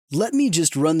"Let me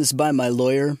just run this by my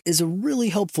lawyer" is a really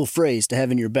helpful phrase to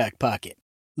have in your back pocket.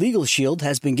 Legal Shield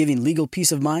has been giving legal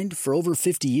peace of mind for over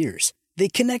 50 years. They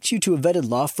connect you to a vetted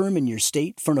law firm in your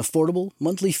state for an affordable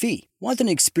monthly fee. Want an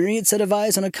experienced set of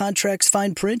eyes on a contract's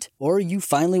fine print? Or you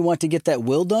finally want to get that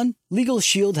will done? Legal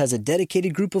Shield has a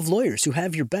dedicated group of lawyers who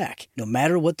have your back, no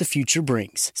matter what the future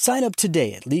brings. Sign up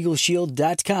today at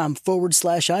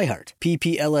LegalShield.com/iHeart.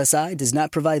 PPLSI does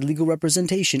not provide legal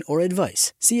representation or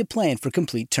advice. See a plan for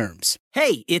complete terms.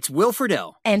 Hey, it's Will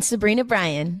Friedle. And Sabrina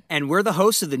Bryan. And we're the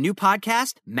hosts of the new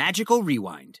podcast, Magical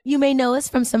Rewind. You may know us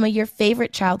from some of your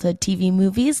favorite childhood TV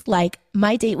movies like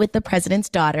My Date with the President's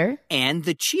Daughter and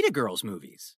the Cheetah Girls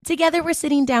movies. Together, we're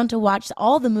sitting down to watch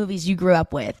all the movies you grew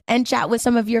up with and chat with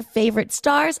some of your favorite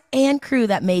stars and crew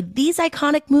that made these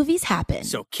iconic movies happen.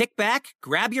 So kick back,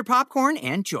 grab your popcorn,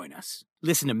 and join us.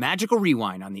 Listen to Magical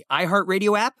Rewind on the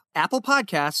iHeartRadio app, Apple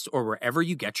Podcasts, or wherever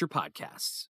you get your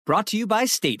podcasts. Brought to you by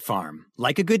State Farm.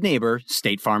 Like a good neighbor,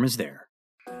 State Farm is there.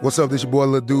 What's up, this your boy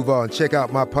Lil Duval, and check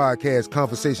out my podcast,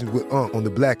 Conversations with Unc, on the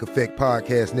Black Effect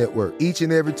Podcast Network. Each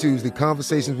and every Tuesday,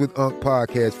 Conversations with Unc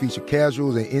podcast feature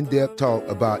casuals and in-depth talk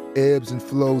about ebbs and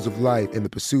flows of life and the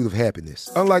pursuit of happiness.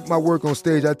 Unlike my work on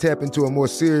stage, I tap into a more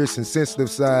serious and sensitive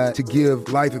side to give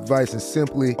life advice and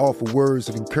simply offer words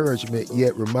of encouragement,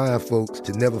 yet remind folks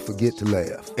to never forget to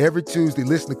laugh. Every Tuesday,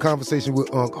 listen to Conversation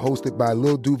with Unc, hosted by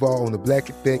Lil Duval on the Black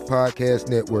Effect Podcast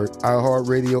Network,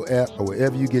 iHeartRadio app, or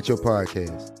wherever you get your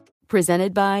podcasts.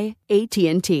 Presented by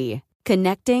AT&T.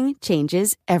 Connecting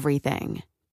changes everything.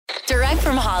 Direct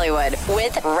from Hollywood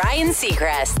with Ryan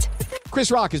Seacrest.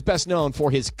 Chris Rock is best known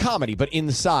for his comedy, but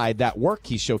inside that work,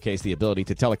 he showcased the ability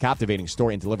to tell a captivating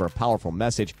story and deliver a powerful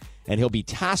message, and he'll be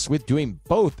tasked with doing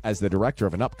both as the director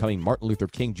of an upcoming Martin Luther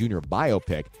King Jr.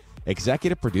 biopic,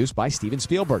 executive produced by Steven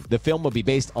Spielberg. The film will be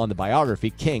based on the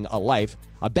biography King, A Life,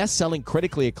 a best-selling,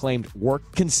 critically acclaimed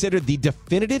work considered the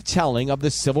definitive telling of the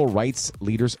civil rights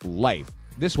leader's life.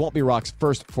 This won't be Rock's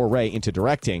first foray into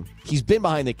directing. He's been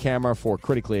behind the camera for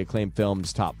critically acclaimed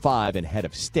films Top 5 and Head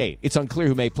of State. It's unclear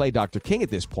who may play Dr. King at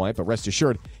this point, but rest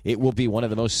assured, it will be one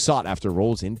of the most sought-after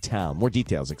roles in town. More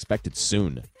details expected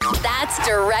soon. That's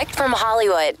Direct from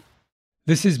Hollywood.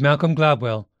 This is Malcolm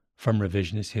Gladwell from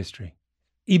Revisionist History.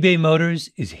 eBay Motors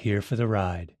is here for the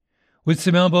ride. With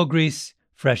some elbow grease,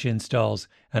 fresh installs,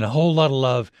 and a whole lot of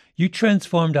love, you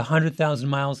transformed 100,000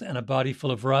 miles and a body full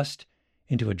of rust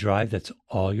into a drive that's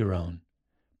all your own.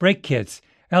 Brake kits,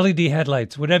 LED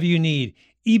headlights, whatever you need,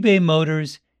 eBay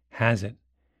Motors has it.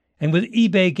 And with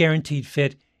eBay Guaranteed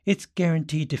Fit, it's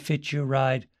guaranteed to fit your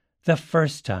ride the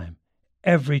first time,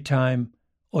 every time,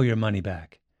 or your money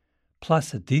back.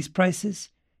 Plus, at these prices,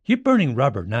 you're burning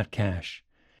rubber, not cash.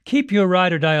 Keep your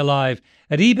ride or die alive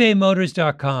at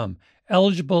ebaymotors.com.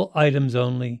 Eligible items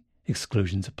only.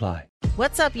 Exclusions apply.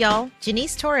 What's up, y'all?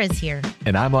 Janice Torres here.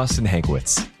 And I'm Austin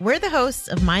Hankwitz. We're the hosts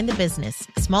of Mind the Business,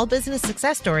 Small Business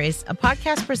Success Stories, a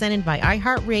podcast presented by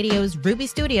iHeartRadio's Ruby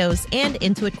Studios and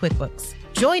Intuit QuickBooks.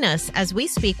 Join us as we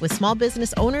speak with small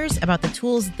business owners about the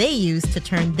tools they use to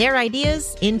turn their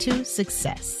ideas into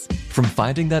success. From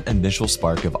finding that initial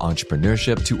spark of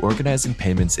entrepreneurship to organizing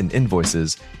payments and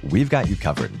invoices, we've got you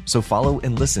covered. So follow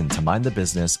and listen to Mind the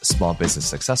Business Small Business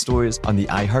Success Stories on the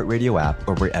iHeartRadio app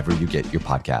or wherever you get your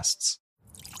podcasts.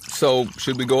 So,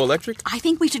 should we go electric? I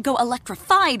think we should go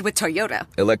electrified with Toyota.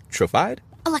 Electrified?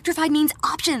 Electrified means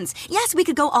options. Yes, we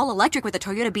could go all electric with the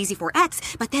Toyota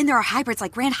BZ4X, but then there are hybrids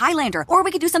like Grand Highlander, or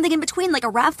we could do something in between like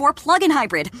a RAV4 plug-in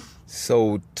hybrid.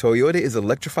 So, Toyota is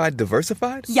electrified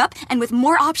diversified? Yup, and with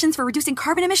more options for reducing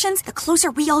carbon emissions, the closer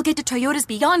we all get to Toyota's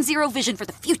Beyond Zero vision for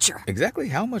the future. Exactly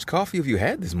how much coffee have you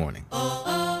had this morning?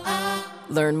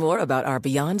 Learn more about our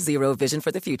Beyond Zero vision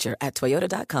for the future at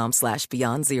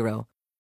toyota.com/beyond zero.